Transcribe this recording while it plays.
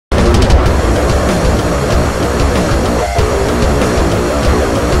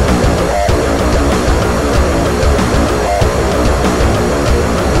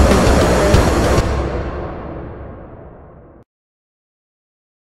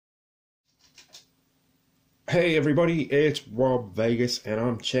Hey everybody, it's Rob Vegas and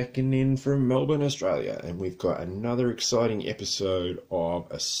I'm checking in from Melbourne, Australia, and we've got another exciting episode of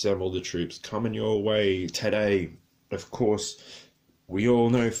Assemble the Troops coming your way today. Of course, we all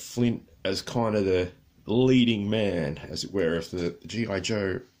know Flint as kind of the leading man, as it were, of the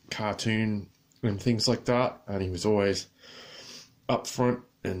GiJoe cartoon and things like that, and he was always up front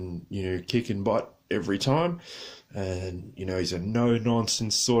and, kicking butt every time, and, he's a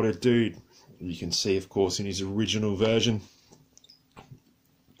no-nonsense sort of dude. You can see, of course, in his original version,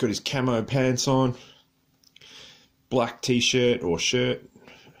 got his camo pants on, black t-shirt or shirt,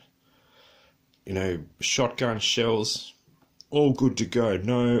 shotgun shells, all good to go,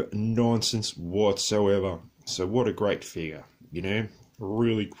 no nonsense whatsoever. So what a great figure,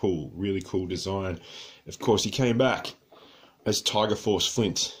 really cool design. Of course, he came back as Tiger Force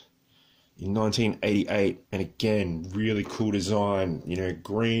Flint in 1988, and again, really cool design,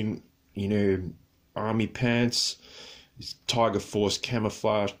 green, army pants, this Tiger Force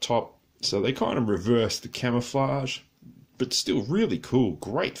camouflage top. So they kind of reversed the camouflage, but still really cool.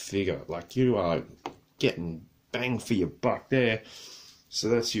 Great figure. Like, you are getting bang for your buck there. So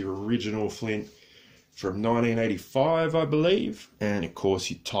that's your original Flint from 1985, I believe. And of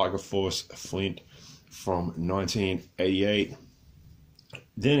course, your Tiger Force Flint from 1988.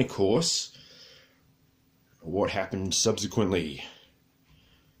 Then, of course, what happened subsequently?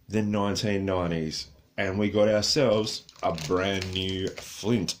 The 1990s, and we got ourselves a brand new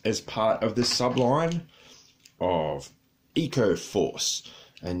Flint as part of the subline of Eco Force.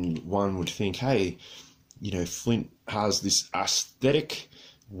 And one would think, hey, Flint has this aesthetic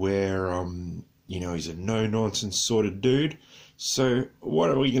where he's a no-nonsense sort of dude, so what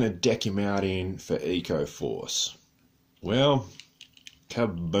are we going to deck him out in for Eco Force? Well,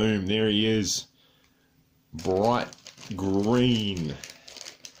 kaboom, there he is, bright green,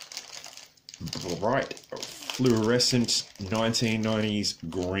 bright fluorescent 1990s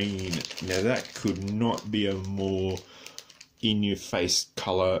green. Now that could not be a more in-your-face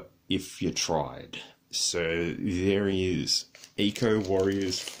colour if you tried. So there he is, Eco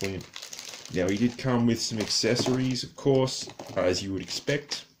Warriors Flint. Now he did come with some accessories, of course, as you would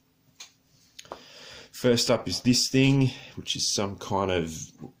expect. First up is this thing, which is some kind of,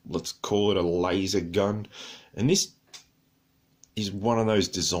 let's call it a laser gun, and this is one of those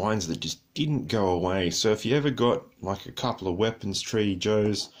designs that just didn't go away. So if you ever got like a couple of weapons tree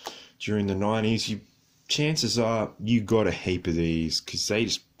Joes during the 90s, chances are you got a heap of these because they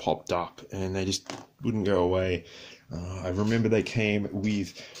just popped up and they just wouldn't go away. I remember they came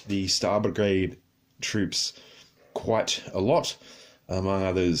with the Star Brigade troops quite a lot, among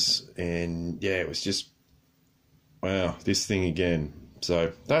others, and yeah, it was just, wow, this thing again.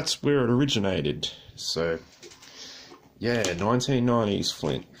 So that's where it originated. So yeah, 1990s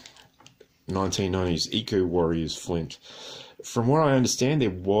Flint. 1990s Eco Warriors Flint. From what I understand, there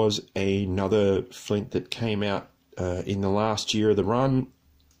was another Flint that came out in the last year of the run.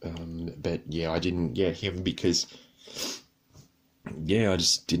 But yeah, I didn't get him because, yeah, I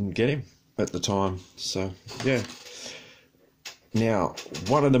just didn't get him at the time. So, yeah. Now,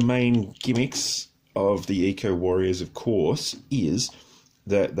 one of the main gimmicks of the Eco Warriors, of course, is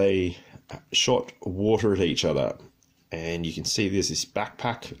that they shot water at each other. And you can see there's this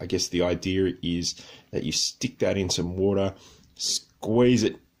backpack. I guess the idea is that you stick that in some water, squeeze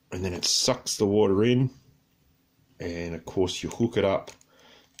it, and then it sucks the water in. And of course you hook it up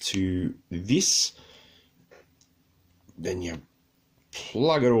to this. Then you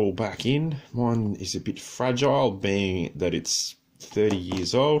plug it all back in. Mine is a bit fragile, being that it's 30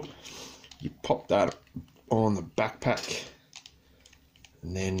 years old. You pop that on the backpack,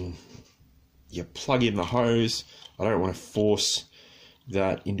 and then you plug in the hose. I don't want to force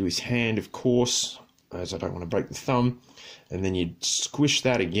that into his hand, of course, as I don't want to break the thumb. And then you squish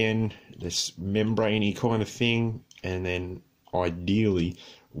that again, this membraney kind of thing, and then ideally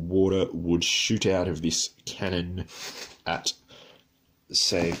water would shoot out of this cannon at,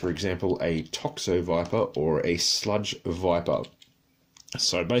 say, for example, a Toxo Viper or a Sludge Viper.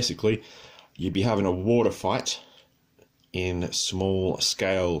 So basically, you'd be having a water fight in small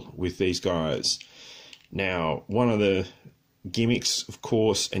scale with these guys. Now, one of the gimmicks, of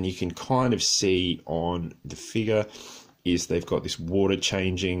course, and you can kind of see on the figure, is they've got this colour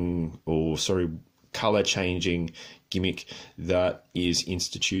changing gimmick that is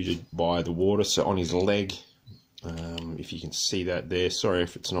instituted by the water. So on his leg, if you can see that there, sorry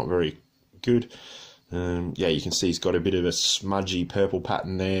if it's not very good. Yeah, you can see he's got a bit of a smudgy purple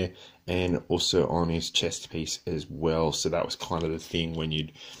pattern there, and also on his chest piece as well. So that was kind of the thing when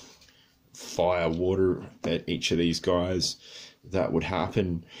you'd fire water at each of these guys, that would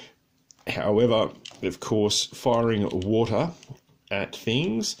happen. However, of course, firing water at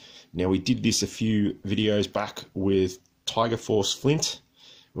things. Now, we did this a few videos back with Tiger Force Flint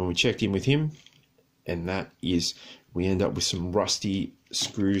when we checked in with him, and that is, we end up with some rusty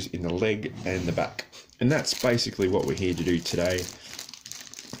screws in the leg and the back. And that's basically what we're here to do today.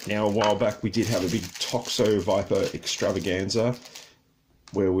 Now, a while back, we did have a big Toxo Viper extravaganza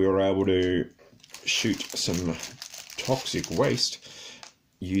where we were able to shoot some toxic waste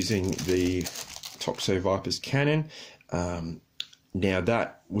using the Toxo Viper's cannon. Now,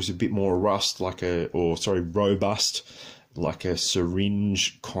 that was a bit more robust, like a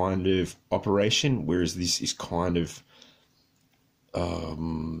syringe kind of operation, whereas this is kind of a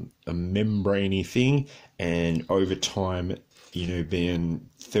membraney thing, and over time, you know, being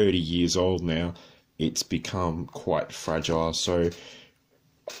 30 years old now, it's become quite fragile. So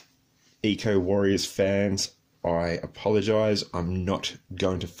Eco Warriors fans, I apologize, I'm not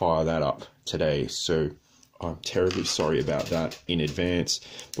going to fire that up today, so I'm terribly sorry about that in advance.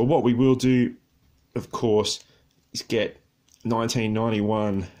 But what we will do, of course, is get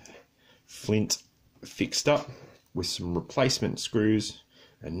 1991 Flint fixed up with some replacement screws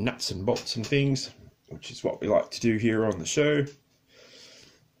and nuts and bolts and things, which is what we like to do here on the show,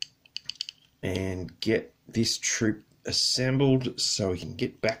 and get this troop assembled so we can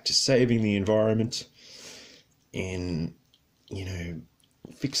get back to saving the environment and, you know,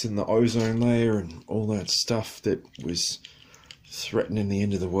 fixing the ozone layer and all that stuff that was threatening the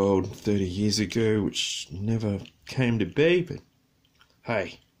end of the world 30 years ago, which never came to be. But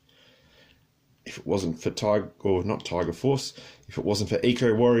hey, if it wasn't for Tiger Force, if it wasn't for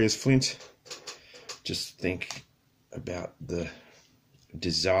Eco Warriors Flint, just think about the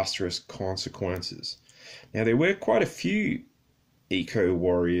disastrous consequences. Now, there were quite a few Eco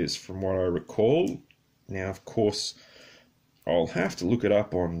Warriors from what I recall. Now, of course, I'll have to look it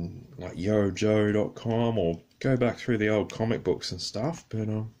up on like GiJoe.com or go back through the old comic books and stuff, but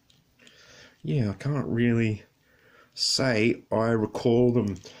yeah, I can't really say I recall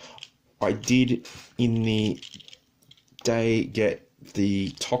them. I did in the day get the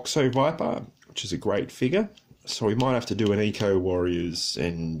Toxo Viper, which is a great figure, so we might have to do an Eco Warriors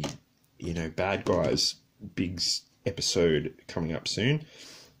and, you know, bad guys big episode coming up soon,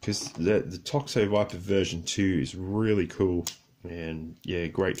 because the Toxo Viper version 2 is really cool, and yeah,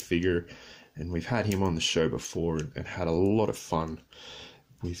 great figure, and we've had him on the show before and had a lot of fun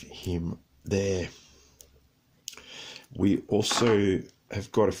with him there. We also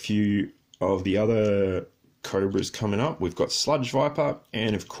have got a few of the other Cobras coming up. We've got Sludge Viper,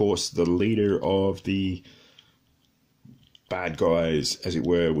 and of course the leader of the bad guys, as it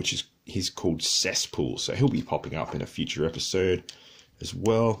were, which is he's called Cesspool, so he'll be popping up in a future episode as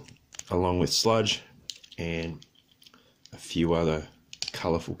well, along with Sludge and a few other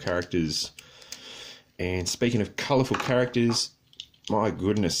colourful characters. And speaking of colourful characters, my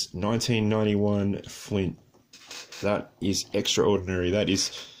goodness, 1991 Flint, that is extraordinary. That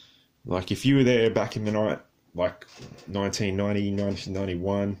is, like, if you were there back in the night, like 1990,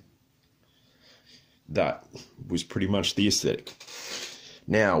 1991, that was pretty much the aesthetic.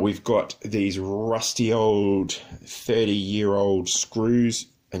 Now, we've got these rusty old 30-year-old screws,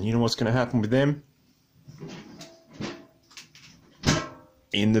 and you know what's going to happen with them?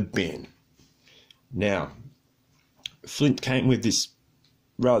 In the bin. Now, Flint came with this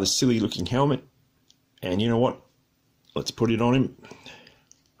rather silly looking helmet, and you know what? Let's put it on him.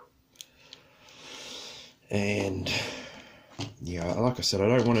 And yeah, like I said, I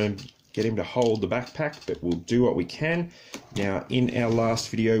don't want to get him to hold the backpack, but we'll do what we can. Now, in our last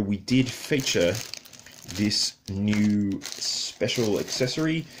video, we did feature this new special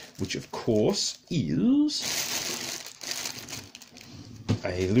accessory, which of course is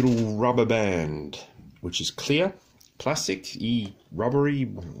a little rubber band, which is clear, plastic-y, rubbery.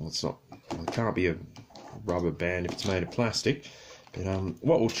 Well, it's not, it can't be a rubber band if it's made of plastic. But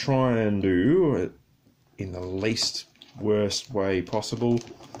what we'll try and do, in the least worst way possible,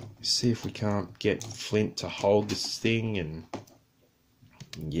 see if we can't get Flint to hold this thing. And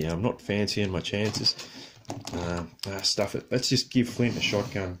yeah, I'm not fancying my chances. Stuff it. Let's just give Flint a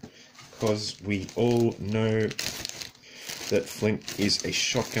shotgun, because we all know that Flint is a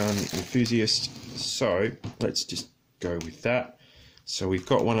shotgun enthusiast. So let's just go with that. So we've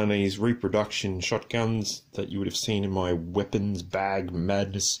got one of these reproduction shotguns that you would have seen in my Weapons Bag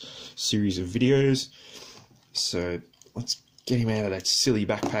Madness series of videos. So let's get him out of that silly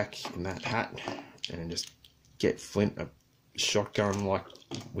backpack and that hat and just get Flint a shotgun like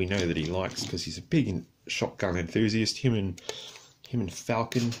we know that he likes, because he's a big shotgun enthusiast. Him and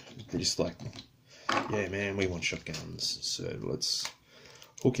Falcon, they're just like, yeah man, we want shotguns. So let's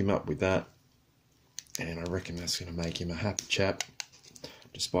hook him up with that, and I reckon that's going to make him a happy chap,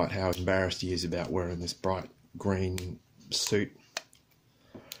 despite how embarrassed he is about wearing this bright green suit.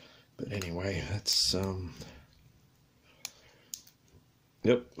 But anyway, that's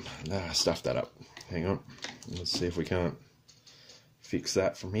yep, stuff that up. Hang on, let's see if we can't fix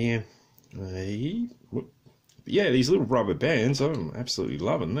that from here. Yeah, these little rubber bands, I'm absolutely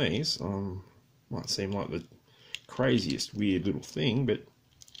loving these. Might seem like the craziest weird little thing, but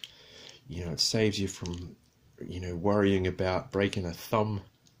you know, it saves you from, you know, worrying about breaking a thumb.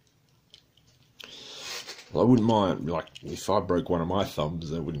 Well, I wouldn't mind, like, if I broke one of my thumbs,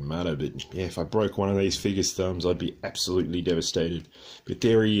 that wouldn't matter, but yeah, if I broke one of these figures' thumbs, I'd be absolutely devastated. But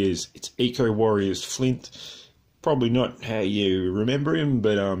there he is. It's Eco Warriors Flint. Probably not how you remember him,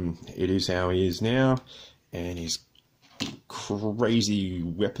 but it is how he is now. And his crazy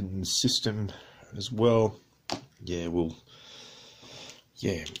weapon system as well. Yeah, well,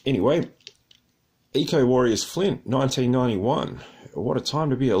 yeah. Anyway, Eco Warriors Flint, 1991. What a time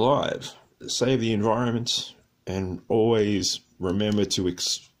to be alive. Save the environment, and always remember to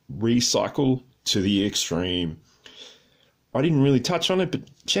recycle to the extreme. I didn't really touch on it, but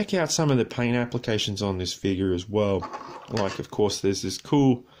check out some of the paint applications on this figure as well. Like, of course, there's this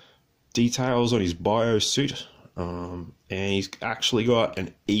cool details on his bio suit, and he's actually got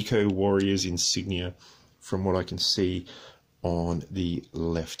an Eco Warriors insignia from what I can see on the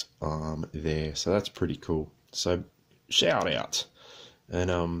left arm there. So that's pretty cool. So shout out.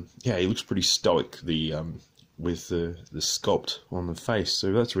 And yeah, he looks pretty stoic, with the sculpt on the face,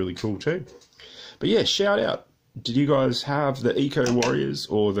 so that's really cool too. But yeah, shout out. Did you guys have the Eco Warriors,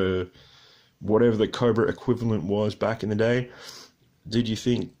 or the whatever the Cobra equivalent was back in the day? Did you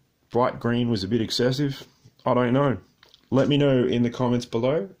think bright green was a bit excessive? I don't know. Let me know in the comments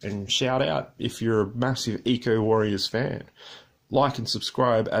below, and shout out if you're a massive Eco Warriors fan. Like and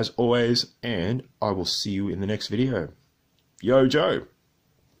subscribe as always, and I will see you in the next video. Yo, Joe.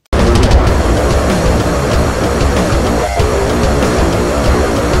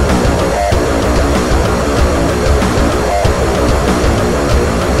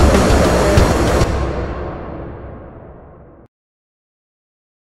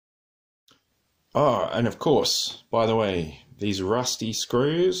 Oh, and of course, by the way, these rusty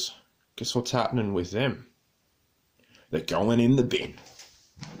screws, guess what's happening with them? They're going in the bin.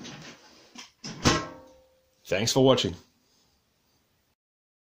 Thanks for watching.